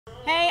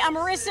Hey, I'm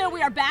Marissa.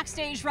 We are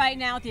backstage right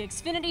now at the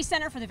Xfinity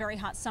Center for the Very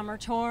Hot Summer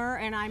Tour,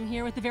 and I'm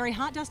here with the very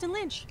hot Dustin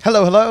Lynch.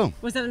 Hello, hello.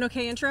 Was that an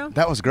okay intro?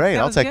 That was great.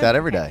 I'll take that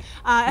every day.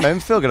 Made me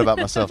feel good about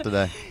myself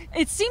today.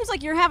 It seems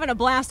like you're having a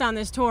blast on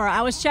this tour.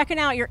 I was checking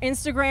out your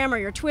Instagram or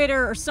your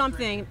Twitter or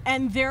something,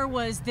 and there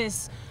was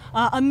this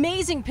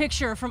amazing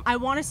picture from, I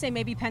want to say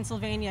maybe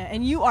Pennsylvania,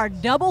 and you are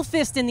double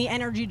fisting the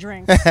energy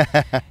drinks.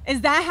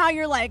 Is that how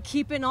you're like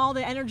keeping all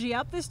the energy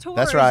up this tour?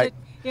 That's right.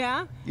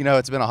 Yeah? You know,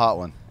 it's been a hot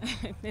one.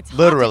 It's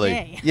literally.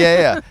 Hot today.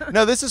 Yeah.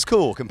 No, this is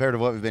cool compared to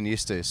what we've been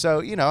used to. So,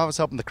 you know, I was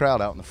helping the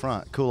crowd out in the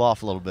front cool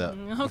off a little bit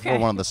before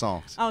one of the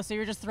songs. Oh, so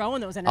you're just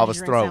throwing those energy I was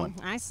drinks throwing.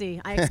 out. I see.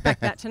 I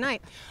expect that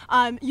tonight.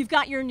 You've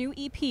got your new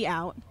EP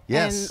out.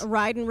 Yes. And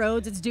Riding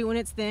Roads, it's doing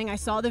its thing. I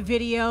saw the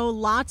video.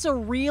 Lots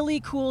of really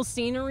cool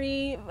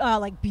scenery,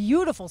 like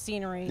beautiful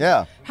scenery.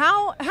 Yeah.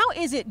 How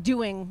is it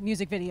doing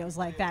music videos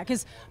like that?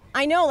 Because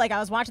I know, like, I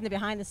was watching the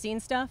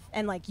behind-the-scenes stuff,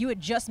 and, like, you had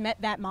just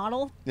met that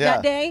model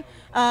that day.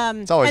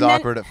 It's always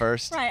awkward at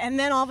first. Right, and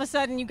then all of a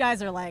sudden you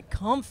guys are, like,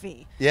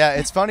 comfy. Yeah,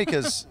 it's funny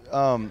because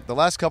the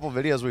last couple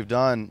videos we've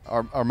done,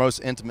 our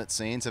most intimate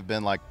scenes have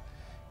been, like,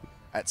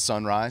 at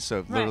sunrise.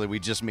 So literally we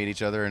just meet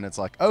each other, and it's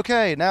like,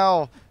 okay,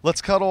 now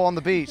let's cuddle on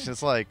the beach. And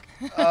it's like,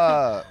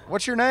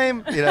 what's your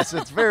name? You know,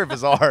 it's very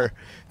bizarre.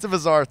 It's a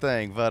bizarre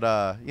thing,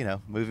 but, you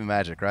know, movie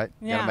magic, right?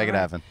 Yeah, Gotta make it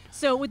happen.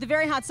 So with the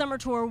Very Hot Summer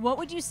Tour, what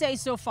would you say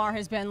so far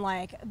has been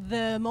like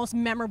the most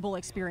memorable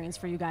experience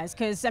for you guys?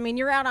 Because, I mean,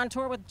 you're out on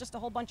tour with just a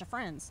whole bunch of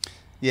friends.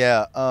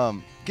 Yeah,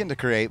 getting to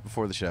create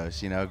before the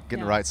shows, you know,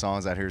 getting to write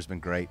songs out here has been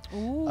great.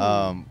 Ooh. We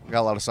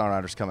got a lot of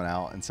songwriters coming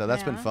out, and so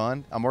that's been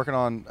fun. I'm working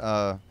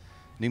on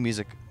new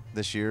music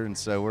this year, and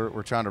so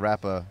we're trying to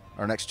wrap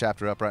our next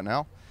chapter up right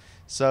now.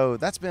 So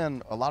that's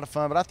been a lot of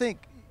fun, but I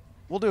think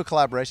we'll do a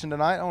collaboration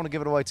tonight. I don't want to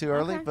give it away too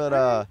early, but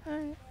all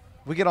right.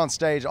 We get on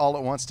stage all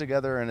at once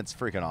together, and it's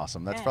freaking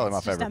awesome. That's probably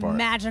my favorite part. It's just a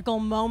magical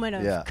moment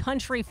of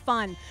country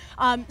fun.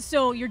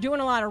 So you're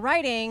doing a lot of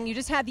writing. You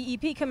just had the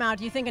EP come out.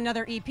 Do you think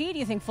another EP? Do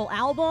you think full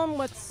album?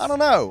 I don't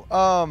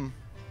know.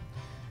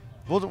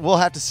 We'll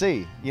have to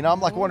see. You know, I'm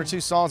like 1 or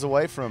 2 songs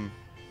away from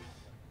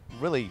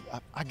really,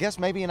 I guess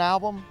maybe an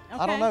album.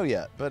 I don't know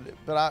yet, but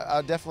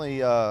I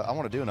definitely I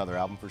want to do another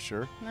album for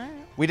sure. All right.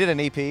 We did an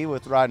EP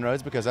with Riding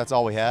Roads because that's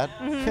all we had.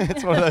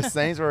 It's one of those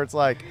things where it's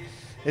like,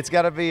 it's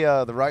got to be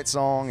the right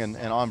song and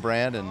on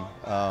brand, and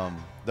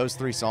those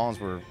 3 songs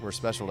were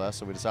special to us,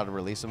 so we decided to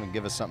release them and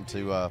give us something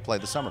to play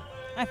this summer.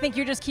 I think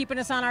you're just keeping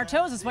us on our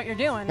toes is what you're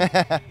doing.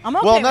 I'm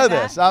okay well, know with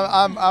this.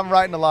 I'm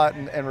writing a lot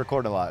and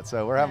recording a lot,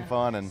 so we're having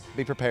fun, and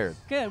be prepared.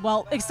 Good.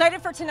 Well,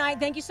 excited for tonight.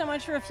 Thank you so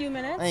much for a few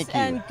minutes. Thank you.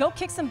 And go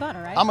kick some butt,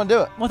 all right? I'm going to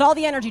do it. With all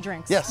the energy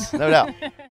drinks. Yes, no doubt.